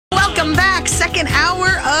second hour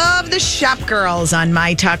of the Shop Girls on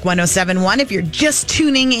My Talk 107.1. If you're just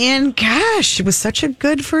tuning in, gosh, it was such a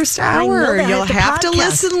good first hour. You'll have to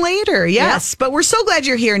listen later. Yes, but we're so glad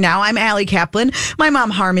you're here now. I'm Allie Kaplan. My mom,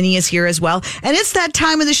 Harmony, is here as well. And it's that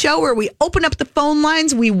time of the show where we open up the phone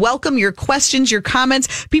lines. We welcome your questions, your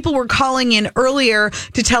comments. People were calling in earlier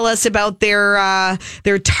to tell us about their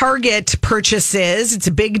Target purchases. It's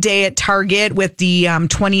a big day at Target with the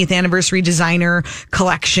 20th anniversary designer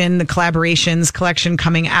collection, the collaborations collection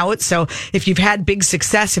coming out. So if you've had big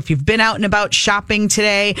success, if you've been out and about shopping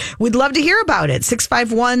today, we'd love to hear about it.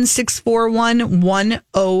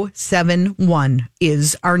 651-641-1071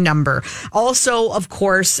 is our number. Also, of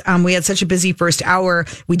course, we had such a busy first hour.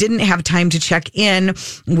 We didn't have time to check in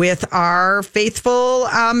with our faithful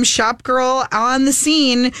shop girl on the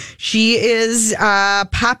scene. She is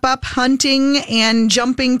pop-up hunting and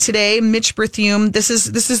jumping today. Mitch Berthume.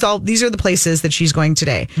 These are the places that she's going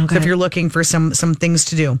today. Okay. So if you're looking for some things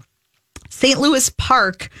to do. St. Louis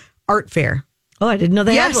Park Art Fair. Oh, I didn't know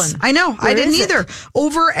they had one. I know. I didn't either.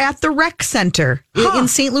 Over at the Rec Center in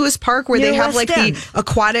St. Louis Park, where they have the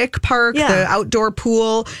aquatic park, the outdoor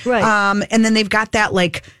pool. Right. And then they've got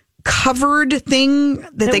that covered thing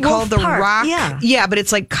that they call the Park. Rock. Yeah, but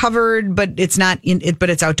it's covered, but it's not in it, but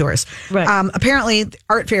it's outdoors. Right. Apparently,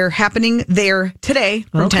 art fair happening there today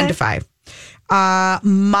from 10 to 5.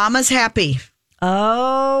 Mama's Happy.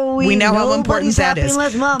 Oh, we know how important that is.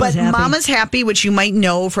 But Mama's Happy, which you might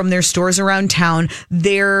know from their stores around town,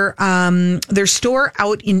 their store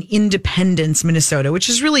out in Independence, Minnesota, which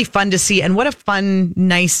is really fun to see. And what a fun,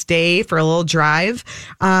 nice day for a little drive.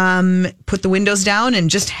 Put the windows down and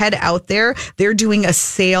just head out there. They're doing a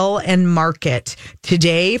sale and market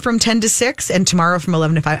today from 10 to 6 and tomorrow from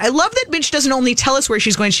 11 to 5. I love that Mitch doesn't only tell us where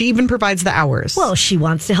she's going, she even provides the hours. Well, she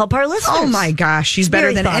wants to help our listeners. Oh my gosh, she's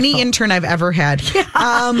better than any intern I've ever had.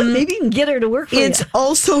 Yeah, maybe you can get her to work for you. It's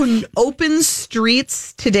also open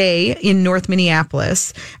streets today in North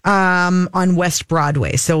Minneapolis on West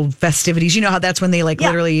Broadway. So festivities, you know how that's when they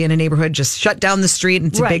literally in a neighborhood just shut down the street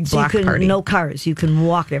and it's a big block party. No cars. You can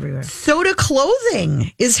walk everywhere. Soda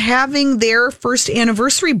Clothing is having their first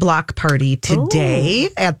anniversary block party today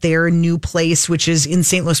at their new place, which is in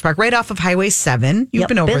St. Louis Park, right off of Highway 7. You've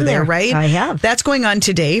been over there, right? I have. That's going on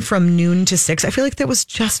today from noon to 6. I feel like that was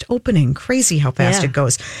just opening. Crazy how fast it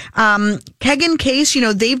goes. Keg and Case,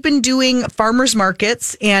 they've been doing farmers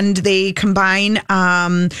markets and they combine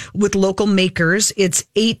with local makers. It's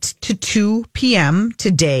 8 to 2 p.m.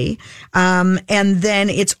 today. And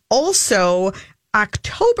then it's also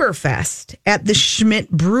Oktoberfest at the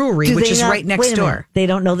Schmidt Brewery, which is right next door. They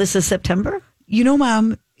don't know this is September?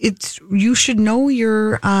 Mom, you should know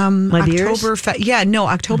your Oktoberfest. Yeah, no,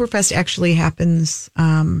 Oktoberfest actually happens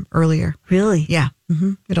earlier. Really? Yeah.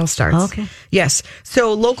 Mm-hmm. It all starts. Okay. Yes.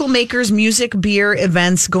 So local makers, music, beer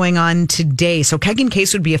events going on today. So Keg and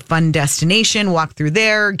Case would be a fun destination. Walk through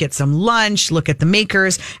there, get some lunch, look at the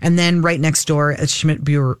makers, and then right next door at Schmidt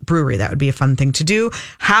Brewery. That would be a fun thing to do.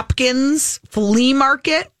 Hopkins Flea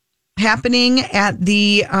Market happening at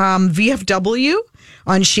the VFW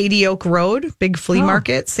on Shady Oak Road, big flea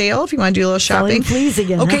market sale if you want to do a little shopping. Selling fleas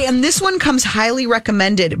again. Okay, and this one comes highly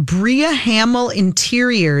recommended. Bria Hamill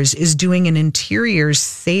Interiors is doing an interiors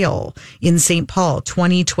sale in St. Paul,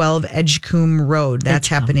 2012 Edgecombe Road. That's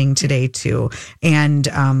happening today too. And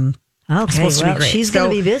okay, well, she's going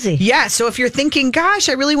to be busy. Yeah, so if you're thinking, gosh,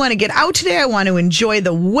 I really want to get out today, I want to enjoy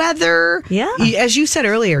the weather. Yeah. As you said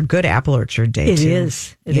earlier, good apple orchard day, too. It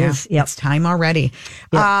is. It is. Yep. It's time already.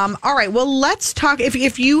 Yep. All right, well, let's talk.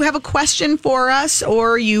 If you have a question for us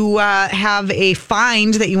or you have a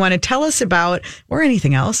find that you want to tell us about or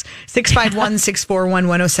anything else,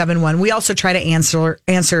 651-641-1071. We also try to answer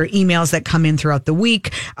emails that come in throughout the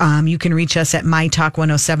week. You can reach us at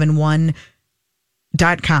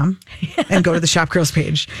mytalk1071.com and go to the Shop Girls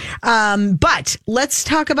page. But let's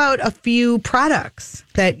talk about a few products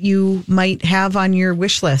that you might have on your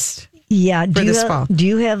wish list. Yeah. Fall. Do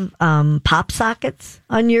you have pop sockets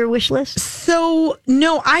on your wish list? So,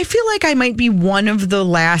 no, I feel like I might be one of the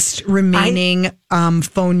last remaining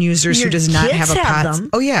phone users who does not have a pop.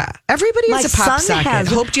 Oh, yeah. Everybody has a pop socket.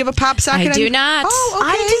 Hope, do you have a pop socket? I do not. Oh,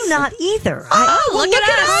 okay. I do not either. Look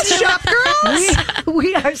at us, Shop Girls.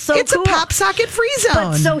 We are so It's cool. a pop socket free zone.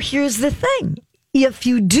 But so here's the thing. If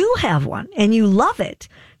you do have one and you love it,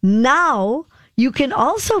 now you can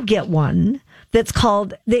also get one that's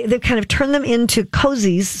called, they kind of turn them into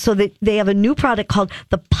cozies so that they have a new product called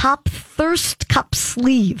the Pop Thirst Cup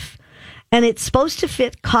Sleeve. And it's supposed to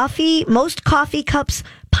fit most coffee cups,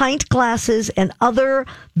 pint glasses, and other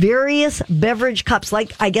various beverage cups.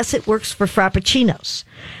 Like, I guess it works for Frappuccinos.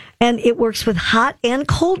 And it works with hot and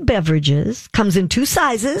cold beverages. Comes in 2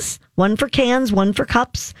 sizes, one for cans, one for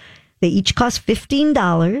cups. They each cost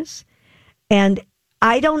 $15. And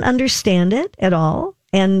I don't understand it at all.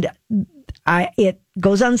 And it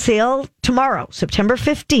goes on sale tomorrow, September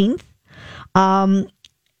 15th.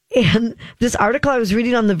 And this article I was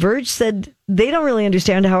reading on The Verge said they don't really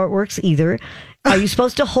understand how it works either. Are you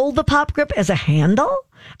supposed to hold the pop grip as a handle?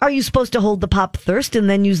 Are you supposed to hold the pop thirst and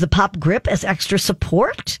then use the pop grip as extra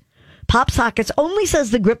support? Pop Sockets only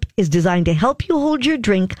says the grip is designed to help you hold your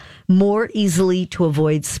drink more easily to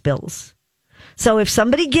avoid spills. So if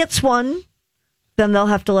somebody gets one, then they'll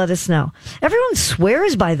have to let us know. Everyone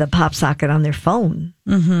swears by the Pop Socket on their phone.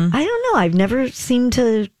 Mm-hmm. I don't know. I've never seemed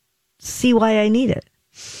to see why I need it.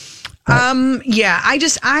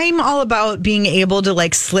 I'm all about being able to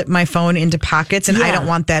like slip my phone into pockets, and I don't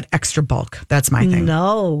want that extra bulk. That's my thing.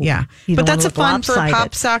 No. Yeah. But that's a fun for a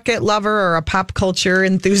Pop Socket lover or a pop culture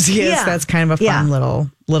enthusiast. Yeah. That's kind of a fun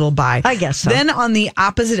little buy. I guess so. Then on the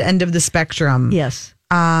opposite end of the spectrum. Yes.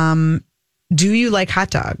 Do you like hot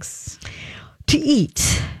dogs? To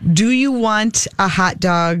eat. Do you want a hot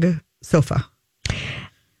dog sofa?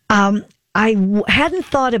 I hadn't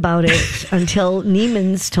thought about it until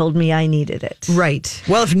Neiman's told me I needed it. Right.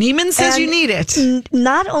 Well, if Neiman says you need it.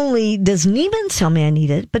 Not only does Neiman's tell me I need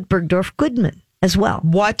it, but Bergdorf Goodman as well.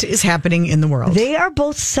 What is happening in the world? They are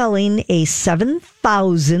both selling a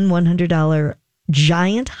 $7,100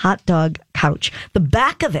 giant hot dog couch. The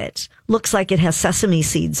back of it looks like it has sesame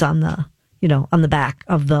seeds on the back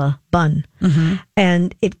of the bun. Mm-hmm.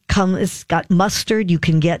 And it's got mustard. You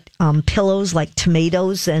can get pillows like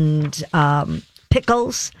tomatoes and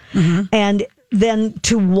pickles. Mm-hmm. And then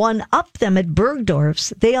to one up them at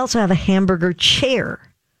Bergdorf's, they also have a hamburger chair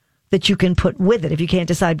that you can put with it if you can't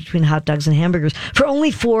decide between hot dogs and hamburgers for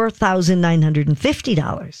only $4,950.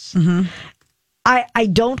 Mm-hmm. I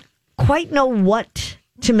don't quite know what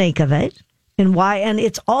to make of it. And why? And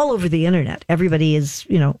it's all over the internet. Everybody is,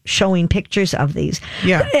 showing pictures of these.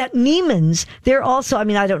 Yeah. But at Neiman's, they're also,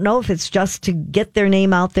 I don't know if it's just to get their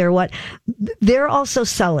name out there, what. They're also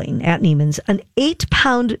selling at Neiman's an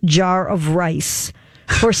 8-pound jar of rice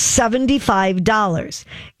for $75.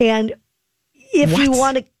 And if you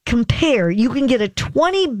want to compare, you can get a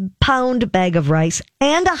 20-pound bag of rice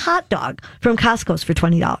and a hot dog from Costco's for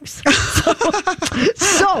 $20.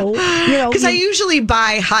 So because I usually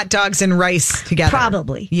buy hot dogs and rice together.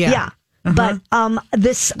 Probably, yeah. Uh-huh. But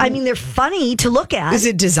they're funny to look at. Is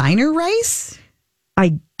it designer rice?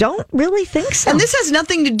 I don't really think so. And this has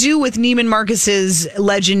nothing to do with Neiman Marcus's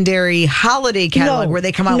legendary holiday catalog where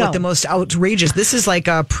they come out with the most outrageous. This is like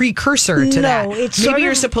a precursor to that. Maybe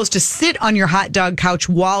you're supposed to sit on your hot dog couch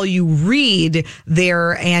while you read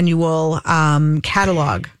their annual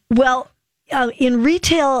catalog. Well, in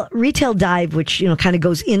Retail Dive, which kind of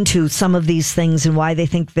goes into some of these things and why they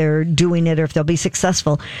think they're doing it or if they'll be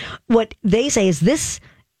successful, what they say is this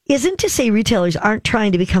isn't to say retailers aren't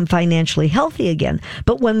trying to become financially healthy again,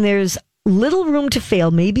 but when there's little room to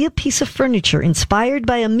fail, maybe a piece of furniture inspired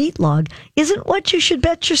by a meat log isn't what you should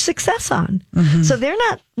bet your success on. Mm-hmm. So they're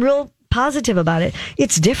not real positive about it.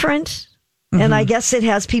 It's different. Mm-hmm. And I guess it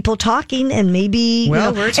has people talking and maybe,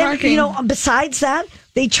 we're talking. And, besides that,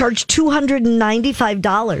 they charge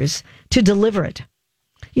 $295 to deliver it.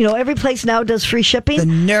 Every place now does free shipping. The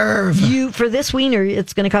nerve. For this wiener,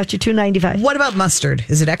 it's going to cost you $295. What about mustard?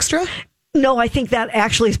 Is it extra? No, I think that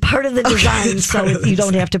actually is part of the design, so you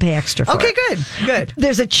don't have to pay extra for it. Okay, good.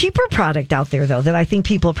 There's a cheaper product out there, though, that I think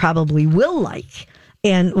people probably will like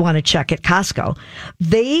and want to check at Costco.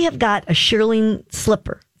 They have got a shearling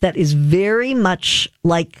slipper that is very much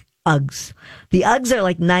like Uggs. The Uggs are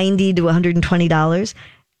like $90 to $120.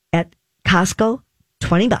 At Costco,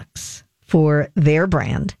 $20 for their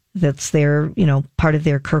brand. That's their, part of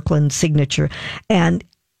their Kirkland signature. And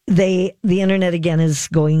the internet again is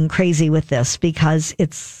going crazy with this because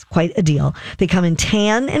it's quite a deal. They come in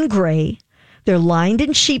tan and gray. They're lined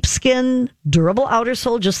in sheepskin, durable outer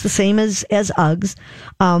sole, just the same as Uggs.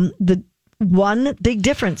 The one big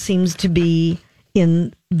difference seems to be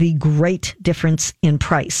in the great difference in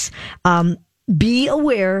price. Be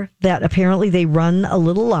aware that apparently they run a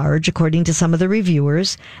little large, according to some of the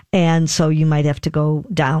reviewers, and so you might have to go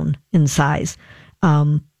down in size.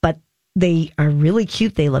 But they are really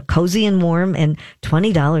cute. They look cozy and warm, and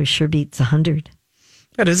 $20 sure beats $100.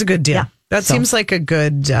 That is a good deal. Yeah. That seems like a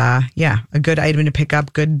good, a good item to pick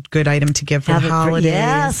up. Good item to give for the holidays.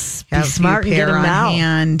 Yes, be smart and get them now.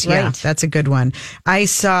 Hand. Right. Yeah, that's a good one. I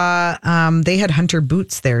saw they had Hunter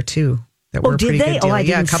boots there too. That were did they? Good deal. I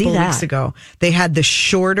didn't see that. A couple weeks ago. They had the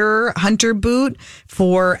shorter Hunter boot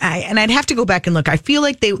and I'd have to go back and look. I feel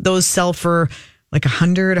like those sell for like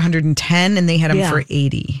 100, 110, and they had them for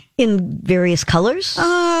 80. In various colors?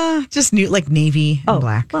 Just new, like navy and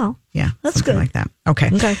black. Well, yeah, that's good. Like that. Okay.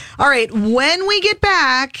 All right. When we get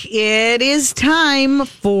back, it is time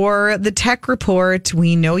for the tech report.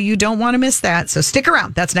 We know you don't want to miss that, so stick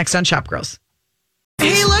around. That's next on Shop Girls.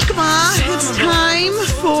 Hey, look, Ma, it's time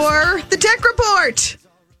for the tech report.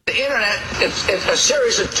 The internet, it's a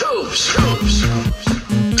series of tubes.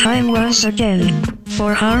 Time once again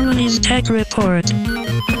for Harmony's Tech Report.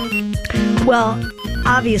 Well,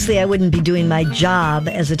 obviously I wouldn't be doing my job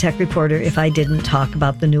as a tech reporter if I didn't talk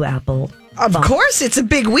about the new Apple Of course, it's a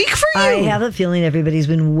big week for you. I have a feeling everybody's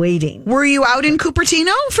been waiting. Were you out in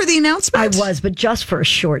Cupertino for the announcement? I was, but just for a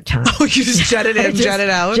short time. Oh, you just jetted in, jetted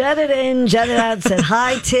out? Jetted in, jetted out, said,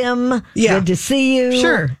 hi, Tim. Yeah. Good to see you.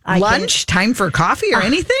 Sure. Lunch? Time for coffee or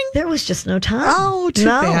anything? There was just no time. Oh, too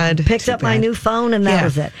bad. Picked up my new phone and that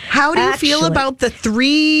was it. How do you feel about the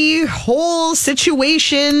 3-hole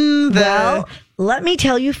situation? Well, let me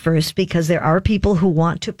tell you first, because there are people who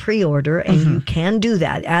want to pre-order, and you can do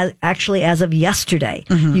that. Actually, as of yesterday,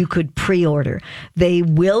 you could pre-order. They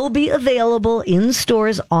will be available in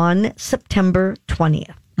stores on September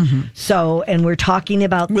 20th. So, and we're talking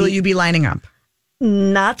about... Will you be lining up?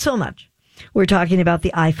 Not so much. We're talking about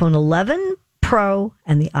the iPhone 11 Pro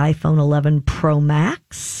and the iPhone 11 Pro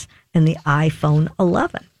Max and the iPhone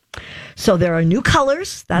 11. So there are new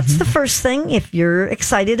colors. That's the first thing, if you're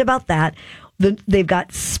excited about that. They've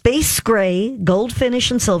got space gray, gold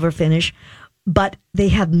finish, and silver finish, but they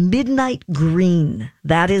have midnight green.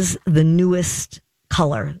 That is the newest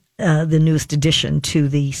color, the newest addition to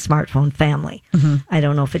the smartphone family. I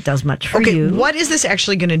don't know if it does much for you. What is this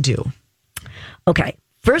actually going to do? Okay,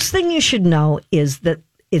 first thing you should know is that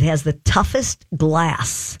it has the toughest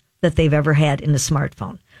glass that they've ever had in a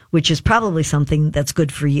smartphone, which is probably something that's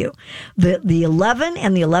good for you. The 11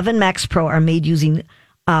 and the 11 Max Pro are made using...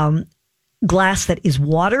 glass that is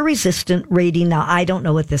water resistant rating. Now, I don't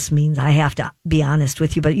know what this means. I have to be honest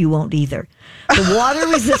with you, but you won't either. The water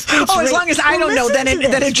resistance as long as I don't know, then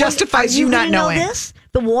it justifies you not knowing. Know this?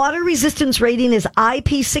 The water resistance rating is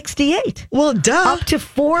IP68. Well, duh. Up to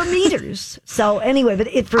 4 meters. So anyway, but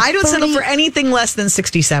I don't settle for anything less than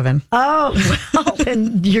 67. Oh, well,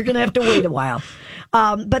 then you're going to have to wait a while.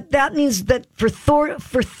 But that means that for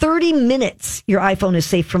 30 minutes, your iPhone is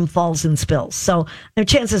safe from falls and spills. So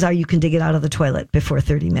chances are you can dig it out of the toilet before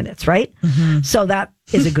 30 minutes, right? So that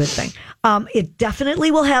is a good thing. It definitely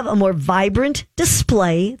will have a more vibrant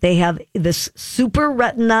display. They have this Super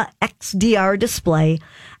Retina XDR display,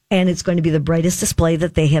 and it's going to be the brightest display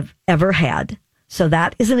that they have ever had. So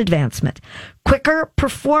that is an advancement. Quicker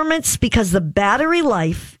performance, because the battery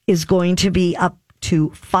life is going to be up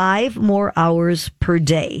to 5 more hours per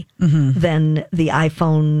day than the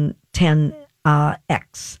iPhone 10s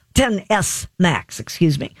Max,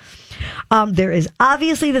 excuse me. There is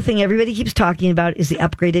obviously the thing everybody keeps talking about is the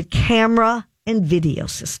upgraded camera and video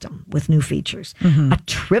system with new features. A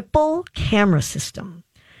triple camera system.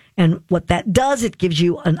 And what that does, it gives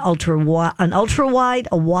you an ultra wide,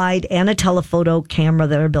 a wide, and a telephoto camera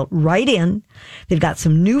that are built right in. They've got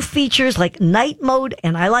some new features like night mode,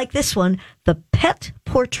 and I like this one, the pet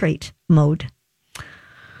portrait mode.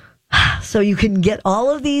 So you can get all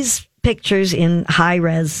of these pictures in high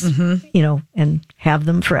res, and have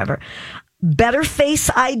them forever. Better Face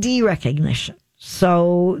ID recognition.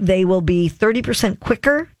 So they will be 30%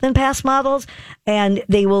 quicker than past models, and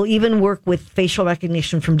they will even work with facial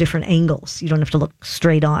recognition from different angles. You don't have to look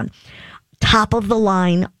straight on. Top of the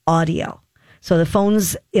line audio. So the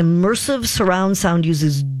phone's immersive surround sound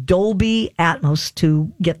uses Dolby Atmos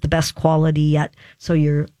to get the best quality yet, so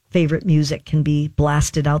your favorite music can be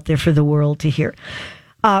blasted out there for the world to hear.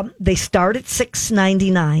 They start at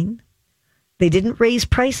 $699. They didn't raise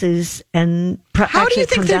prices, and how do you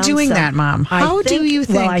think they're doing that, Mom? How do you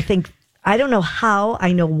think? Well, I don't know how.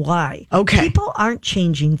 I know why. Okay, people aren't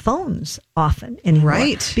changing phones often anymore,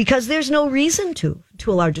 right? Because there's no reason to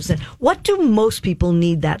a large extent. What do most people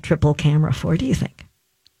need that triple camera for? Do you think?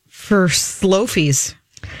 For slofies.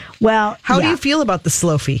 Well, how do you feel about the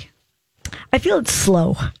slofie? I feel it's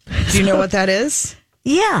slow. Do you know what that is?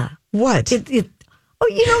 Yeah. What?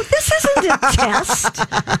 This isn't a test.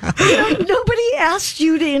 Nobody asked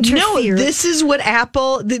you to interfere. No, this is what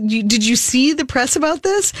Apple. Did you see the press about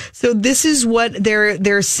this? So this is what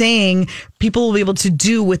they're saying people will be able to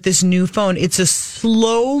do with this new phone. It's a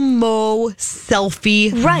slow-mo selfie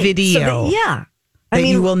video. So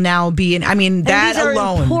you will now be in. I mean, that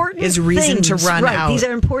alone is reason to run out. These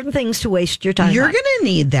are important things to waste your time. You're going to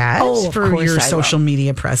need that for your social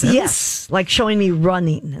media presence. Yes, like showing me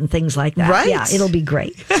running and things like that. Right. Yeah, it'll be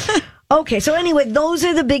great. Okay, so anyway, those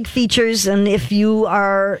are the big features, and if you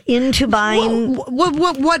are into buying...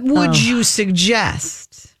 What would you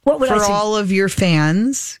suggest? What would for all of your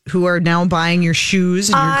fans who are now buying your shoes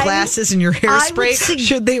and your glasses and your hairspray?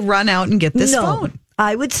 Should they run out and get this phone?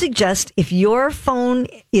 I would suggest if your phone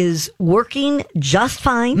is working just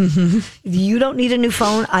fine, you don't need a new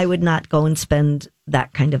phone, I would not go and spend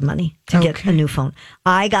that kind of money to get a new phone.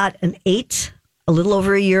 I got an 8 a little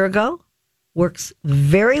over a year ago. Works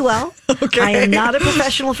very well. Okay. I am not a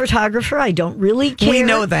professional photographer. I don't really care. We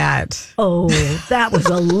know that. Oh, that was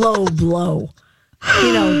a low blow.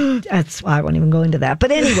 That's why I won't even go into that.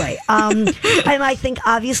 But anyway, and I think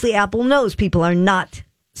obviously Apple knows people are not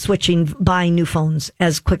buying new phones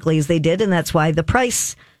as quickly as they did, and that's why the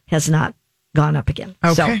price has not gone up again.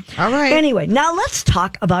 Okay. So, all right. Anyway, now let's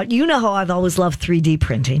talk about, how I've always loved 3D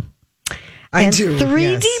printing. I do.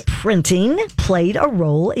 3D printing played a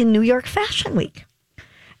role in New York Fashion Week.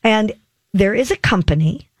 And there is a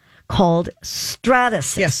company called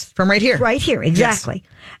Stratasys. Yes, from right here. Right here, exactly.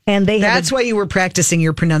 Yes. And that's why you were practicing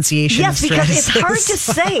your pronunciation. Yes, because it's hard to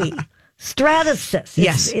say. Stratasys.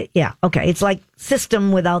 Yes. Okay. It's like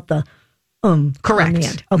system without the correct. On the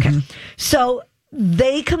end. Okay. So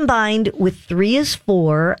they combined with 3 is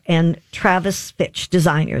 4 and Travis Fitch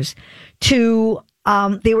designers to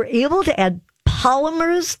they were able to add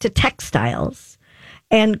polymers to textiles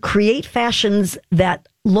and create fashions that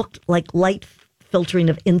looked like light filtering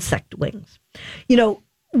of insect wings.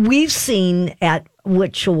 We've seen at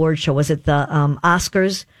which award show was it? The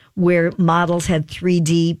Oscars, where models had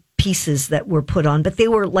 3D pieces that were put on, but they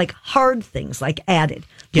were like hard things, like added.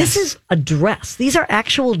 Yes. This is a dress. These are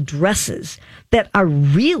actual dresses that are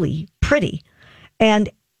really pretty. And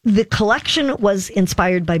the collection was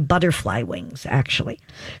inspired by butterfly wings, actually.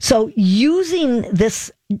 So using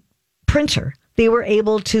this printer, they were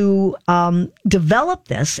able to develop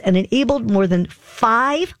this, and enabled more than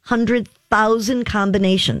 500,000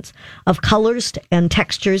 combinations of colors and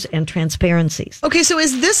textures and transparencies. Okay, so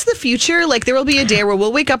is this the future? Like, there will be a day where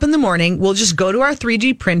we'll wake up in the morning, we'll just go to our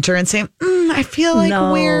 3D printer and say, I feel like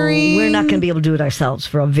wearing... we're not going to be able to do it ourselves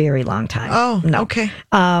for a very long time. Oh, no. Okay.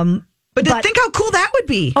 But think how cool that would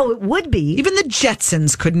be. Oh, it would be. Even the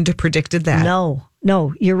Jetsons couldn't have predicted that.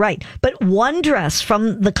 No, you're right. But one dress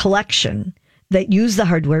from the collection that used the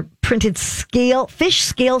hardware printed fish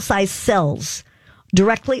scale size cells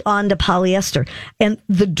directly onto polyester. And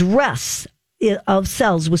the dress of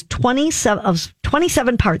cells was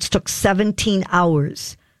 27 parts, took 17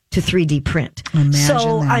 hours to 3D print. Imagine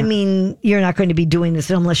that. I mean, you're not going to be doing this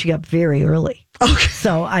unless you get up very early. Okay.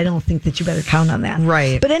 So I don't think that you better count on that.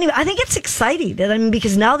 Right. But anyway, I think it's exciting.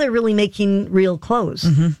 Because now they're really making real clothes.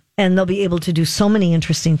 And they'll be able to do so many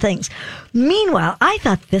interesting things. Meanwhile, I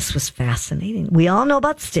thought this was fascinating. We all know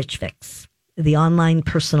about Stitch Fix, the online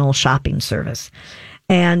personal shopping service.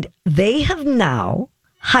 And they have now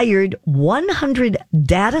hired 100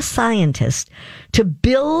 data scientists to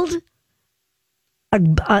build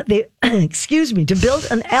to build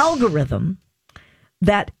an algorithm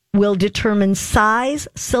that will determine size,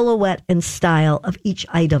 silhouette, and style of each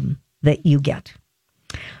item that you get.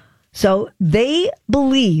 So they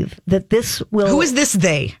believe that this will... Who is this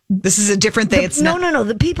they? This is a different they. No.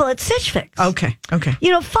 The people at Stitch Fix. Okay.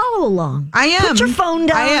 Follow along. I am. Put your phone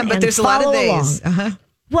down. I am, but there's a lot of theys.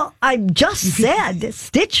 Well, I just said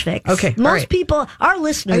Stitch Fix. Okay. Most people, our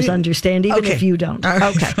listeners understand, even if you don't.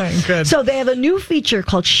 Okay. Fine, good. So they have a new feature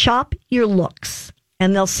called Shop Your Looks.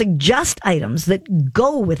 And they'll suggest items that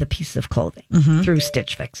go with a piece of clothing through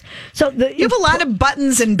Stitch Fix. So you have a lot of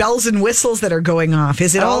buttons and bells and whistles that are going off.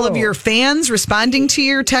 Is it all of your fans responding to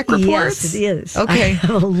your tech reports? Yes, it is. Okay. I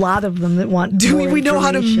have a lot of them that want Do we know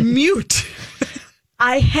how to mute?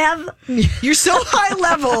 I have. You're so high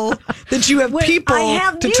level that you have people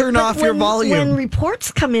to turn off your volume. When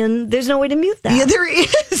reports come in, there's no way to mute that. Yeah, there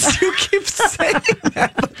is. You keep saying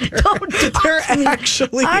that. Don't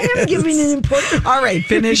actually I am giving an important. All right,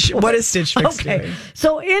 finish. What is Stitch Fix doing?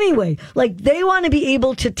 So anyway, they want to be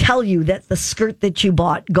able to tell you that the skirt that you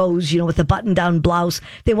bought goes, with a button-down blouse.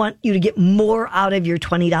 They want you to get more out of your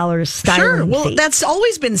 $20 styling fee. Well, that's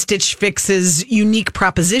always been Stitch Fix's unique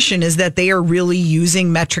proposition, is that they are really using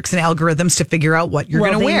metrics and algorithms to figure out what you're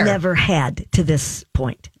going to wear. They never had to this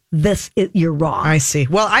point. You're wrong. I see.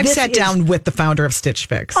 Well, I've sat down with the founder of Stitch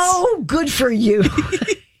Fix. Oh, good for you.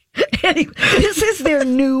 Anyway, this is their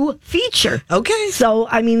new feature. Okay. So,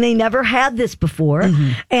 I mean, they never had this before.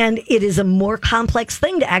 And it is a more complex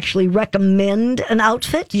thing to actually recommend an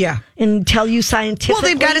outfit. Yeah. And tell you scientifically. Well,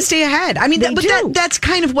 they've got to stay ahead. I mean, that's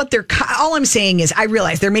kind of what they're, all I'm saying is I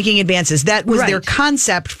realize they're making advances. That was their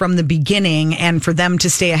concept from the beginning, and for them to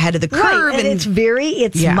stay ahead of the curve. And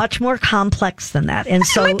it's much more complex than that. And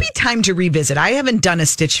so it might be time to revisit. I haven't done a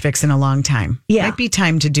Stitch Fix in a long time. Yeah. Might be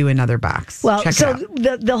time to do another box. Well, check so it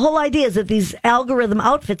out. the whole idea is that these algorithm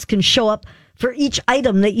outfits can show up for each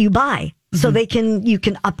item that you buy. So you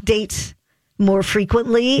can update more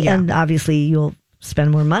frequently, and obviously you'll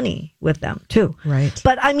spend more money with them too. Right.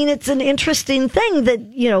 But I mean, it's an interesting thing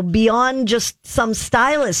that, beyond just some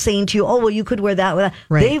stylist saying to you, oh, well, you could wear that.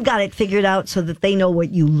 Right. They've got it figured out so that they know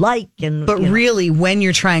what you like. But really, when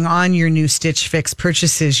you're trying on your new Stitch Fix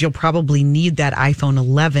purchases, you'll probably need that iPhone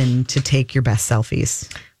 11 to take your best selfies.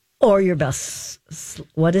 Or your best,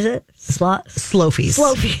 what is it? Slofies.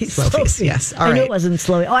 Slofies, yes. All I knew right. it wasn't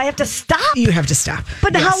slow. Oh, I have to stop. You have to stop.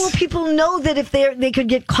 But how will people know that if they could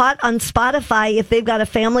get caught on Spotify if they've got a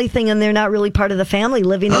family thing and they're not really part of the family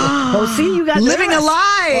living? You got living a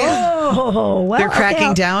lie. Oh, well, they're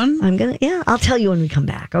cracking down. I'll tell you when we come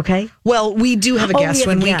back. Okay. Well, we do have a guest.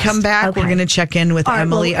 When we come back, we're going to check in with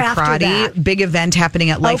Emily Acrati. Big event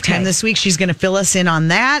happening at Lifetime this week. She's going to fill us in on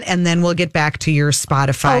that, and then we'll get back to your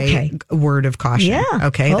Spotify word of caution. Yeah.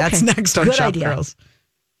 Okay. That's next on Shop Girls.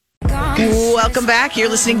 Welcome back. You're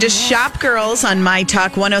listening to Shop Girls on My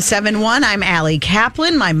Talk 107.1. I'm Allie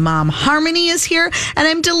Kaplan. My mom, Harmony, is here, and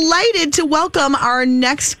I'm delighted to welcome our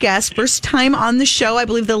next guest. First time on the show. I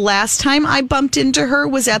believe the last time I bumped into her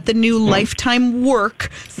was at the new Lifetime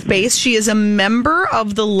Work Space. She is a member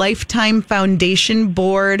of the Lifetime Foundation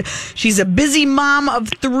Board. She's a busy mom of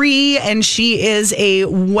 3, and she is a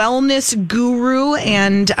wellness guru,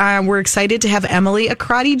 and we're excited to have Emily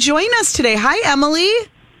Acrati join us today. Hi, Emily.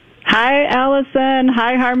 Hi, Allison.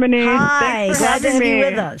 Hi, Harmony. Hi, Thanks for glad to having have you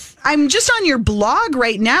me. with us. I'm just on your blog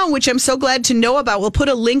right now, which I'm so glad to know about. We'll put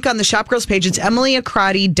a link on the Shop Girls page. It's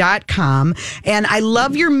emilyacrati.com. And I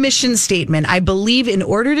love your mission statement. I believe in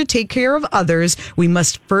order to take care of others, we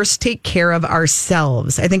must first take care of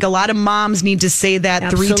ourselves. I think a lot of moms need to say that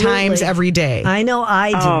Absolutely. 3 times every day. I know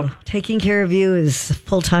I do. Taking care of you is a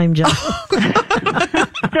full-time job.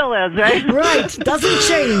 Still is, right? Right. Doesn't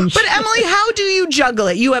change. But Emily, how do you juggle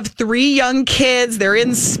it? You have 3 young kids. They're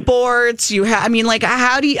in sports. How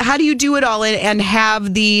do you do it all and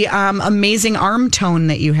have the amazing arm tone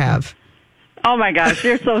that you have? Oh my gosh,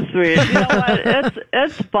 you're so sweet. You know what?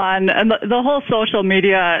 It's fun, and the whole social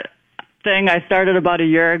media thing I started about a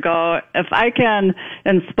year ago. If I can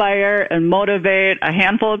inspire and motivate a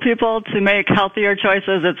handful of people to make healthier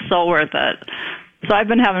choices, it's so worth it. So I've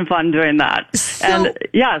been having fun doing that. And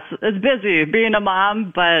yes, it's busy being a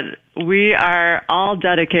mom, but we are all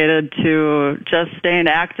dedicated to just staying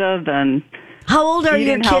active and how old are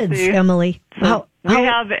your kids, healthy. Emily?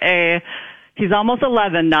 He's almost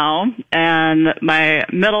 11 now, and my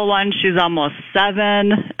middle one, she's almost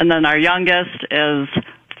 7, and then our youngest is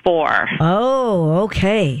 4. Oh,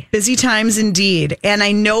 okay. Busy times indeed. And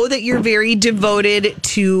I know that you're very devoted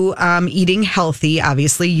to eating healthy,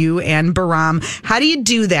 obviously, you and Bahram. How do you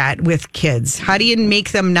do that with kids? How do you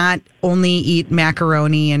make them not only eat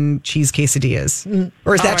macaroni and cheese quesadillas?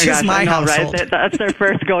 Or is that just my household? Right? That's their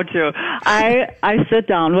first go-to. I sit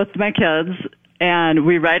down with my kids, and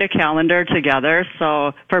we write a calendar together.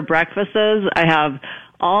 So for breakfasts, I have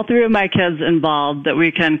all 3 of my kids involved that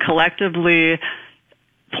we can collectively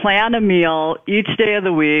plan a meal each day of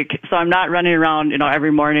the week, so I'm not running around,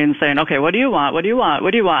 every morning saying, okay, what do you want? What do you want?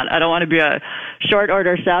 What do you want? I don't want to be a short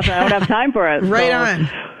order chef, and I don't have time for it. Right on.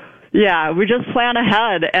 Yeah, we just plan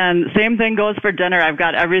ahead, and same thing goes for dinner. I've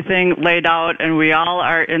got everything laid out, and we all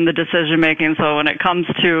are in the decision making. So when it comes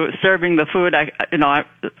to serving the food,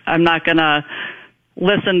 I'm not gonna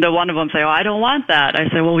listen to one of them say, "Oh, I don't want that." I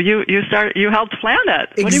say, "Well, you helped plan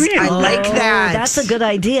it. What do you mean?" I like that. That's a good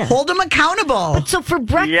idea. Hold them accountable. But so for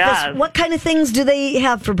breakfast, what kind of things do they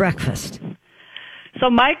have for breakfast? So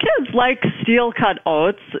my kids like steel cut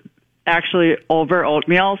oats, actually over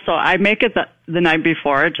oatmeal. So I make it the night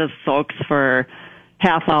before. It just soaks for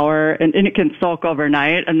half hour, and it can soak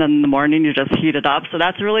overnight. And then in the morning, you just heat it up. So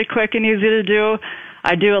that's really quick and easy to do.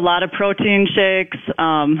 I do a lot of protein shakes.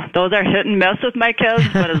 Those are hit and miss with my kids,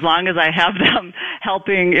 but as long as I have them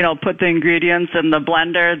helping, put the ingredients in the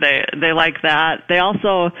blender, they like that. They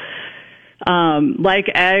also like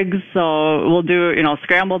eggs, so we'll do,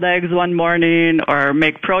 scrambled eggs one morning or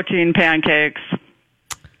make protein pancakes.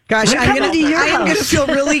 Gosh, I'm going to to feel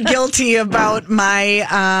really guilty about my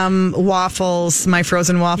waffles, my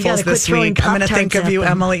frozen waffles this week. I'm going to think of you,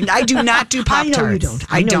 Emily. I do not do Pop-Tarts. I know you don't.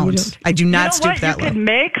 I don't. I do not stoop that low. You could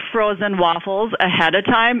make frozen waffles ahead of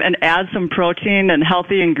time and add some protein and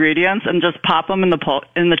healthy ingredients and just pop them in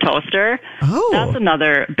the toaster. Oh. That's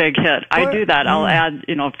another big hit. I do that. I'll add,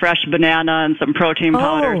 fresh banana and some protein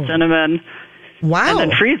powder, cinnamon. Wow. And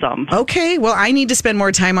then freeze them. Okay. Well, I need to spend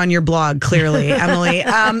more time on your blog, clearly, Emily.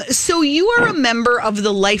 So you are a member of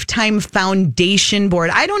the Lifetime Foundation Board.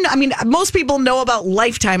 I don't know. I mean, most people know about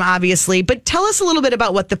Lifetime, obviously, but tell us a little bit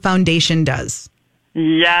about what the foundation does.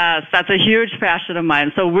 Yes, that's a huge passion of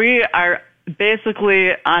mine. So we are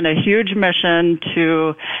basically on a huge mission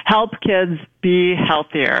to help kids be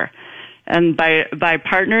healthier. And by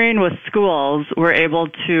partnering with schools, we're able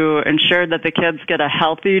to ensure that the kids get a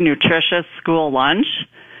healthy, nutritious school lunch.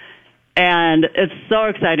 And it's so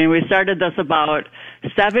exciting. We started this about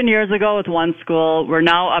 7 years ago with one school. We're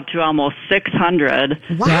now up to almost 600.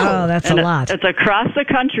 Wow, that's a lot. It's across the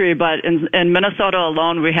country, but in Minnesota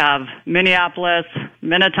alone, we have Minneapolis,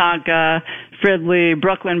 Minnetonka, Fridley,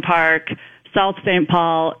 Brooklyn Park, South St.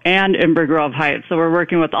 Paul, and Inver Grove Heights. So we're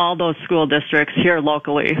working with all those school districts here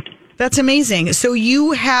locally. That's amazing. So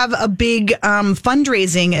you have a big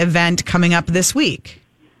fundraising event coming up this week.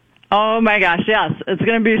 Oh, my gosh, yes. It's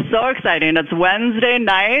going to be so exciting. It's Wednesday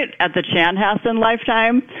night at the Chanhassen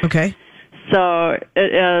Lifetime. Okay. So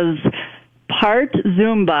it is part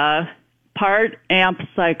Zumba, part amp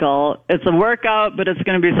cycle. It's a workout, but it's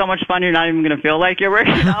going to be so much fun, you're not even going to feel like you're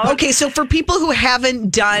working out. Okay, so for people who haven't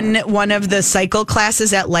done one of the cycle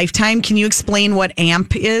classes at Lifetime, can you explain what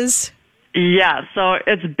amp is? Yeah, so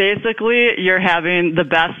it's basically you're having the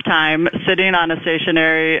best time sitting on a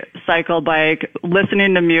stationary cycle bike,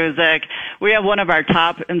 listening to music. We have one of our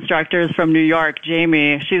top instructors from New York,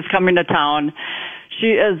 Jamie. She's coming to town.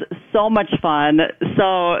 She is so much fun.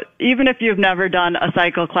 So even if you've never done a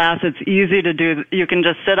cycle class, it's easy to do. You can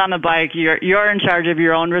just sit on the bike. You're in charge of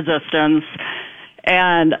your own resistance.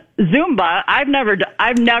 And Zumba, I've never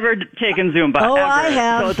taken Zumba. Oh, ever. I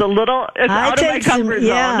have. So it's out of my comfort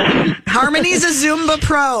zone. Harmony's a Zumba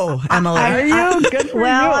pro, Emily. Are you? Good for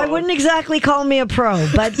well, you. I wouldn't exactly call me a pro,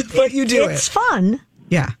 but you do it's fun.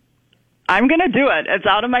 Yeah. I'm going to do it. It's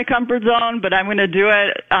out of my comfort zone, but I'm going to do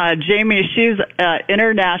it. Jamie, she's an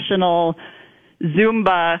international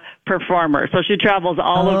Zumba performer, so she travels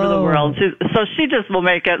all over the world. So she just will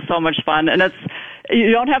make it so much fun, and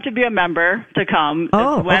you don't have to be a member to come.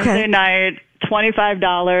 It's Wednesday night,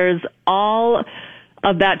 $25. All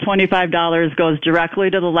of that $25 goes directly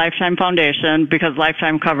to the Lifetime Foundation because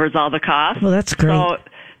Lifetime covers all the costs. Well, that's great. So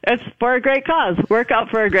it's for a great cause. Workout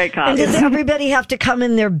for a great cause. And does everybody have to come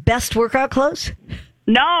in their best workout clothes?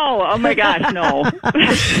 No. Oh, my gosh, no.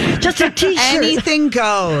 Just a T-shirt. Anything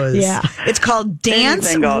goes. Yeah. It's called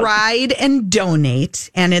Dance, Ride, and Donate,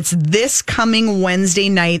 and it's this coming Wednesday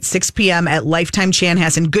night, 6 p.m. at Lifetime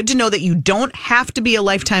Chanhassen. Good to know that you don't have to be a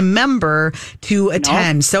Lifetime member to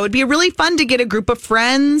attend. Nope. So it'd be really fun to get a group of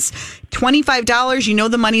friends. $25, you know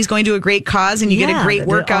the money's going to a great cause, and you get a great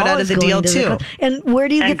workout out of the deal, too. And where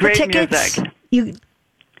do you get the tickets? Music.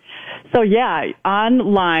 So, yeah,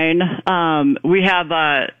 online, we have,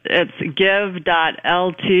 it's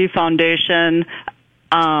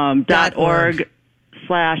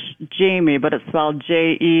give.ltfoundation.org/Jamie, but it's spelled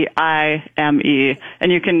Jeime,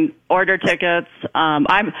 and you can order tickets.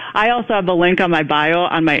 I also have a link on my bio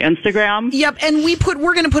on my Instagram. Yep, and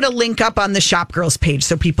we're going to put a link up on the Shop Girls page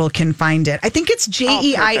so people can find it. I think it's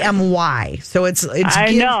Jeimy. So it's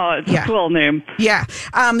I know, it's a cool name. Yeah.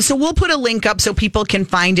 So we'll put a link up so people can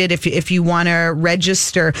find it if you want to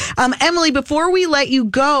register. Emily, before we let you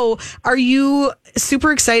go, are you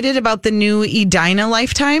super excited about the new Edina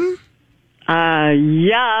Lifetime?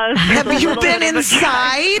 Yes. Have you been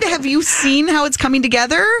inside? Have you seen how it's coming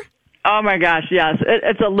together? Oh, my gosh, yes.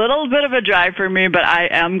 It's a little bit of a drive for me, but I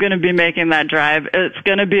am going to be making that drive. It's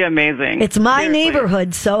going to be amazing. It's my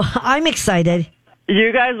neighborhood, so I'm excited.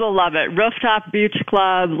 You guys will love it. Rooftop Beach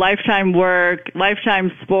Club, Lifetime Work,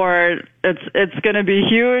 Lifetime Sport. It's going to be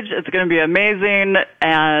huge. It's going to be amazing,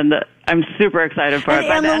 and I'm super excited for it.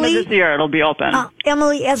 By the end of this year, it'll be open.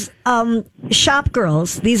 Emily, as Shop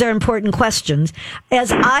Girls, these are important questions.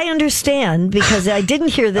 As I understand, because I didn't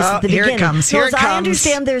hear this at the beginning. As I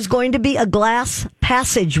understand, there's going to be a glass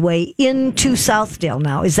passageway into Southdale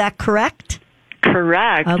now. Is that correct?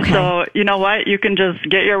 Correct. Okay. So, you know what? You can just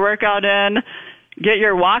get your workout in, get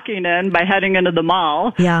your walking in by heading into the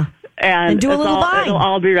mall. Yeah. and do a little buying. It'll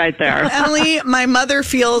all be right there. Emily, my mother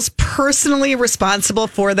feels personally responsible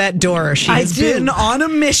for that door. She's been on a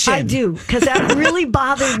mission. I do, because that really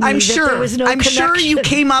bothered me. I'm sure. There was no connection. Sure you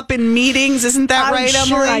came up in meetings. Isn't that right, I'm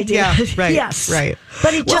sure Emily? I did. Yeah, right. Yes. Right.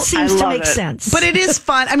 But it just seems to make sense. But it is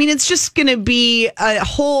fun. I mean, it's just going to be a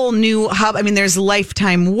whole new hub. I mean, there's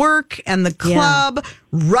Lifetime Work and the club.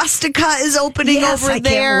 Rustica is opening over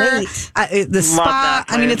there. I can't wait. The spa.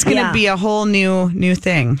 I mean, it's going to be a whole new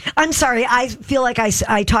thing. I'm sorry. I feel like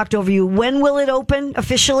I talked over you. When will it open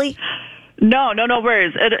officially? No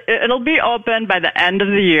worries. It'll be open by the end of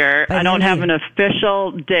the year. I don't have an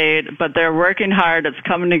official date, but they're working hard. It's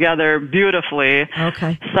coming together beautifully.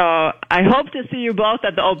 Okay. So I hope to see you both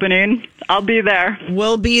at the opening. I'll be there.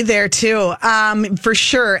 We'll be there too, for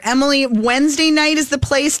sure. Emily, Wednesday night is the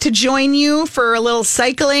place to join you for a little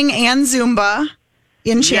cycling and Zumba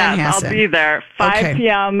in Chanhassen. Yes, I'll be there. 5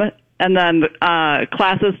 p.m. And then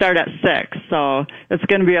classes start at 6, so it's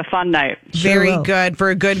going to be a fun night. Very good, for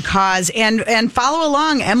a good cause. And follow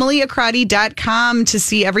along, EmilyAcrati.com to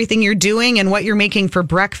see everything you're doing and what you're making for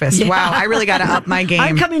breakfast. Yeah. Wow, I really got to up my game.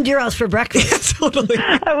 I'm coming to your house for breakfast. Yeah, totally.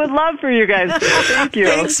 I would love for you guys to. Thank you.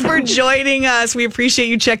 Thanks for joining us. We appreciate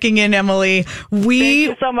you checking in, Emily. Thank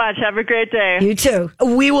you so much. Have a great day. You too.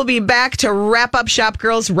 We will be back to wrap up Shop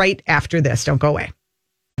Girls right after this. Don't go away.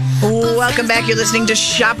 Welcome back. You're listening to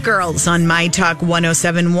Shop Girls on My Talk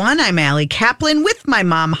 107.1. I'm Allie Kaplan with my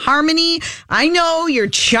mom, Harmony. I know you're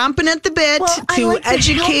chomping at the bit to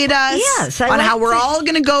educate us on how we're all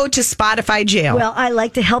going to go to Spotify jail. Well, I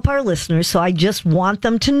like to help our listeners, so I just want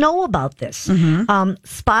them to know about this.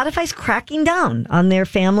 Spotify's cracking down on their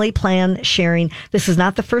family plan sharing. This is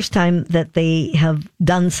not the first time that they have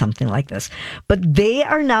done something like this, but they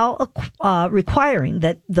are now requiring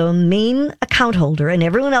that the main account holder and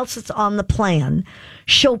everyone else that's on the plan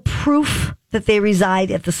show proof that they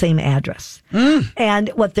reside at the same address. And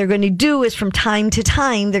what they're going to do is from time to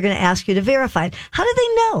time, they're going to ask you to verify it. How do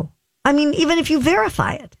they know? I mean, even if you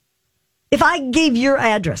verify it, if I gave your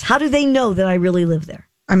address, how do they know that I really live there?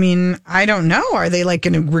 I mean, I don't know. Are they like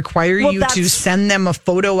going to require you to send them a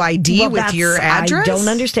photo ID with your address? I don't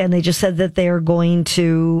understand. They just said that they're going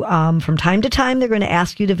to, from time to time, they're going to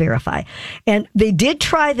ask you to verify. And they did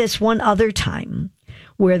try this one other time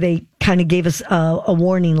where they kind of gave us a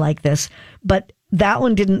warning like this, but that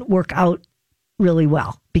one didn't work out really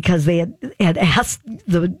well because they had asked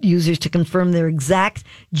the users to confirm their exact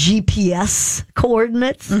GPS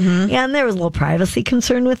coordinates, and there was a little privacy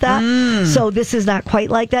concern with that. So this is not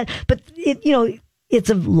quite like that, but it's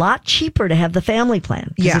a lot cheaper to have the family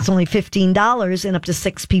plan because it's only $15 and up to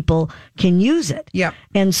 6 people can use it. Yeah.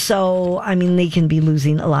 And so, I mean, they can be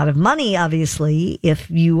losing a lot of money, obviously, if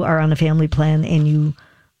you are on a family plan and you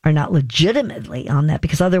are not legitimately on that,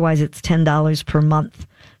 because otherwise it's $10 per month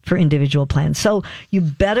for individual plans. So you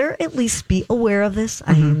better at least be aware of this.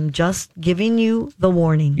 I am just giving you the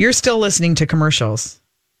warning. You're still listening to commercials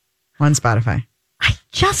on Spotify. I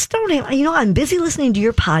just don't have, I'm busy listening to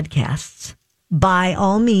your podcasts. By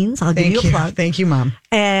all means, I'll give you a plug. Thank you, Mom.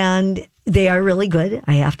 And they are really good,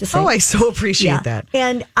 I have to say. Oh, I so appreciate that.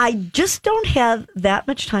 And I just don't have that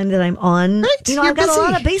much time that I'm on. Right. I've got a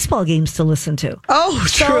lot of baseball games to listen to. Oh,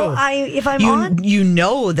 so true. If I'm on. You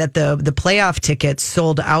know that the playoff tickets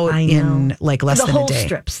sold out in like less than a day. The whole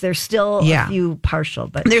strips. There's still a few partial.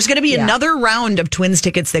 But there's going to be another round of Twins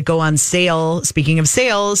tickets that go on sale, speaking of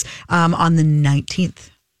sales, on the 19th.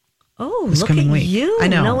 Oh, look at you. I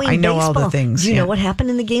know. I know all the things. Do you know what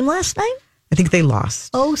happened in the game last night? I think they lost.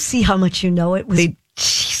 Oh, see how much you know.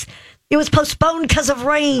 It was postponed because of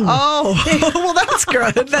rain. Oh, well, that's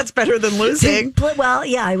good. That's better than losing. Well,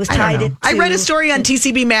 yeah, I was tied. I read a story on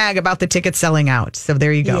TCB Mag about the tickets selling out. So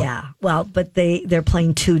there you go. Yeah. Well, but they're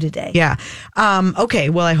playing 2 today. Yeah. Okay.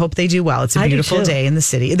 Well, I hope they do well. It's a beautiful day in the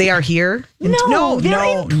city. They are here. No.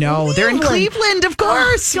 They're in Cleveland, of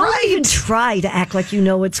course. Don't even try to act like you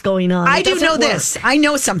know what's going on. I do know this. I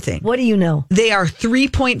know something. What do you know? They are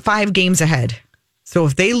 3.5 games ahead. So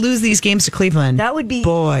if they lose these games to Cleveland, that would be.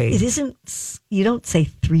 Boy, it isn't. You don't say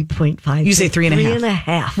 3.5. You say 3.5.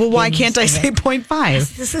 3.5. Well, why can't I say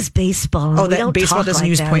 0.5? This is baseball. Oh, that baseball doesn't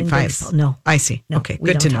use 0.5. No, I see. No, okay,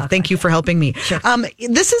 good to know. Thank you for helping me. Sure.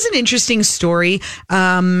 This is an interesting story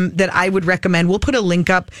that I would recommend. We'll put a link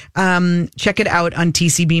up. Check it out on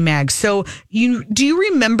TCB Mag. So, do you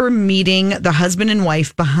remember meeting the husband and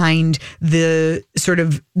wife behind the sort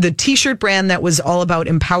of the T-shirt brand that was all about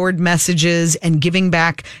empowered messages and giving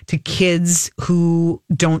back to kids who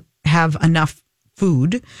don't have enough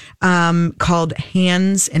food, called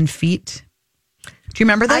Hands and Feet? Do you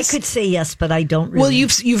remember this? I could say yes, but I don't really. Well,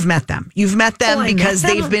 you've met them. You've met them because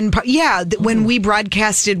they've been. When we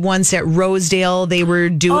broadcasted once at Rosedale, they were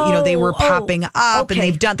doing. They were popping up, and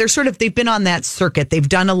they've been on that circuit. They've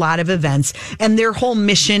done a lot of events, and their whole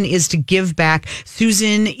mission is to give back.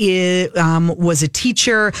 Susan was a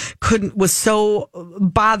teacher. Was so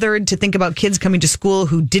bothered to think about kids coming to school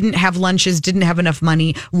who didn't have lunches, didn't have enough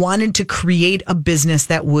money. Wanted to create a business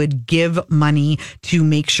that would give money to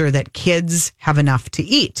make sure that kids have enough to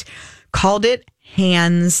eat. Called it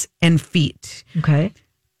Hands and Feet. Okay.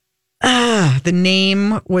 The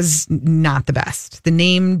name was not the best. The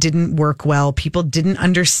name didn't work well. People didn't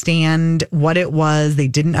understand what it was. They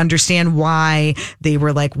didn't understand why. They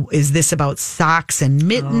were like, is this about socks and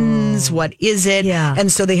mittens? What is it? Yeah.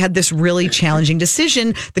 And so they had this really challenging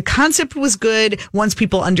decision. The concept was good. Once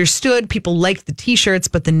people understood, people liked the t-shirts,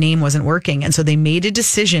 but the name wasn't working. And so they made a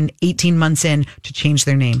decision 18 months in to change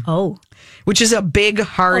their name. Oh. Which is a big,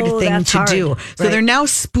 hard thing to do. So they're now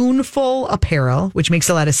Spoonful Apparel, which makes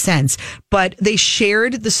a lot of sense. But they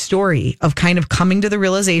shared the story of kind of coming to the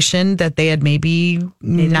realization that they had maybe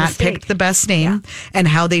not picked the best name and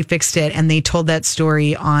how they fixed it. And they told that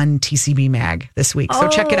story on TCB Mag this week. So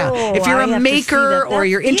check it out. If you're a maker or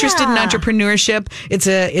you're interested in entrepreneurship,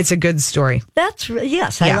 it's a good story.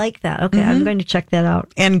 I like that. Okay, I'm going to check that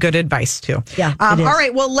out. And good advice, too. Yeah, all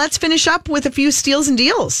right, well, let's finish up with a few steals and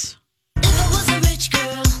deals.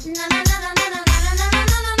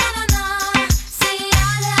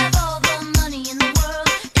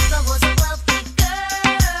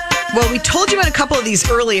 Well, we told you about a couple of these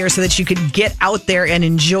earlier so that you could get out there and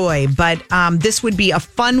enjoy, but this would be a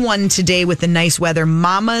fun one today with the nice weather.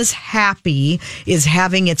 Mama's Happy is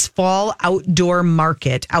having its fall outdoor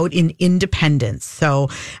market out in Independence. So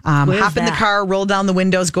hop in the car, roll down the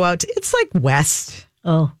windows, go out. It's like west.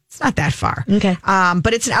 Oh. It's not that far. Okay.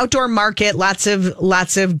 But it's an outdoor market, lots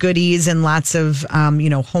of goodies and lots of,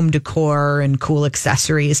 home decor and cool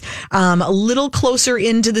accessories. A little closer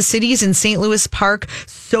into the cities in St. Louis Park,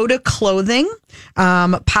 Soda Clothing,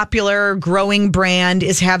 popular growing brand,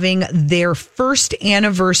 is having their first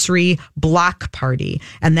anniversary block party.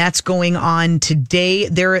 And that's going on today.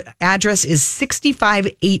 Their address is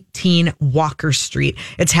 6518 Walker Street.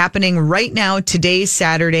 It's happening right now, today,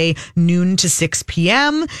 Saturday, noon to 6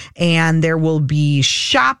 p.m. And there will be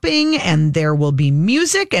shopping and there will be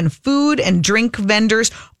music and food and drink vendors,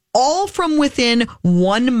 all from within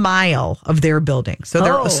 1 mile of their building. So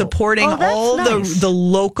they're supporting all the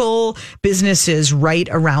local businesses right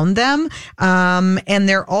around them. And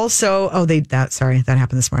they're also, that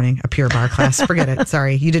happened this morning. A Pure Barre class. Forget it.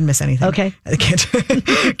 Sorry. You didn't miss anything. Okay. I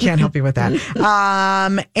can't help you with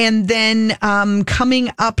that. And then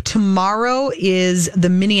coming up tomorrow is the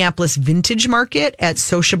Minneapolis Vintage Market at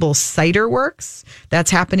Sociable Cider Works.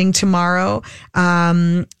 That's happening tomorrow.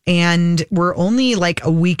 And we're only like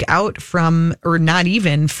a week out from, or not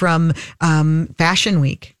even from, Fashion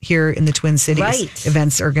Week here in the Twin Cities. Right.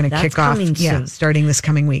 Events are going to kick off. Starting this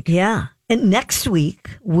coming week. Yeah. And next week,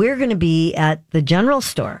 we're going to be at the General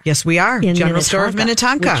Store. Yes, we are. General Store of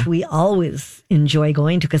Minnetonka. Which we always enjoy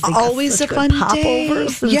going to because they always a fun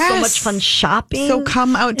popovers and so much fun shopping. So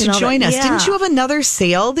come out to join us. Yeah. Didn't you have another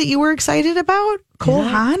sale that you were excited about? Cole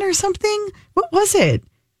Haan or something? What was it?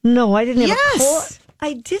 No, I didn't have a Cole.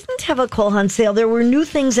 I didn't have a Cole Haan sale. There were new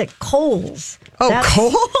things at Kohl's.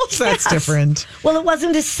 Kohl's? That's different. Well, it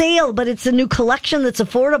wasn't a sale, but it's a new collection that's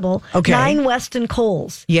affordable. Okay. 9 West and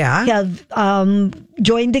Kohl's. Yeah. Have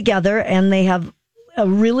joined together, and they have a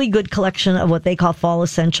really good collection of what they call fall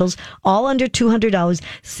essentials, all under $200.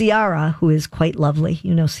 Ciara, who is quite lovely.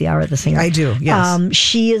 You know Ciara, the singer. I do, yes.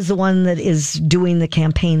 She is the one that is doing the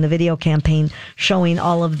campaign, the video campaign, showing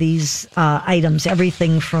all of these items,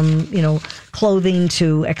 everything from, clothing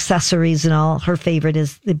to accessories and all. Her favorite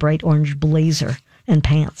is the bright orange blazer and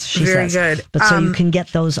pants, she says. Very good. But so you can get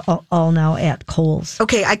those all now at Kohl's.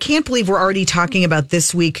 Okay, I can't believe we're already talking about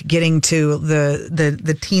this week getting to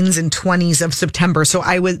the teens and 20s of September. So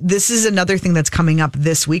this is another thing that's coming up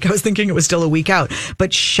this week. I was thinking it was still a week out.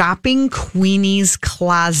 But Shopping Queenie's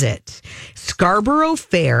Closet. Scarborough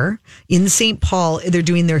Fair in St. Paul, they're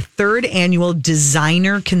doing their 3rd annual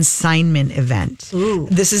designer consignment event. Ooh.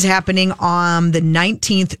 This is happening on the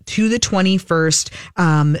 19th to the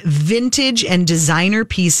 21st. Vintage and designer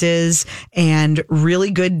pieces and really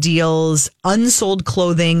good deals. Unsold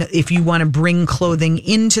clothing, if you want to bring clothing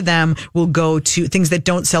into them, will go to things that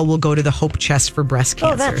don't sell, will go to the Hope Chest for breast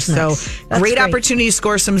cancer. That's nice. So great opportunity to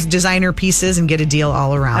score some designer pieces and get a deal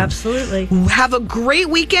all around. Absolutely. Have a great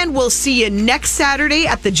weekend. We'll see you next Saturday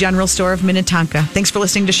at the General Store of Minnetonka. Thanks for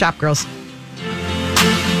listening to Shop Girls.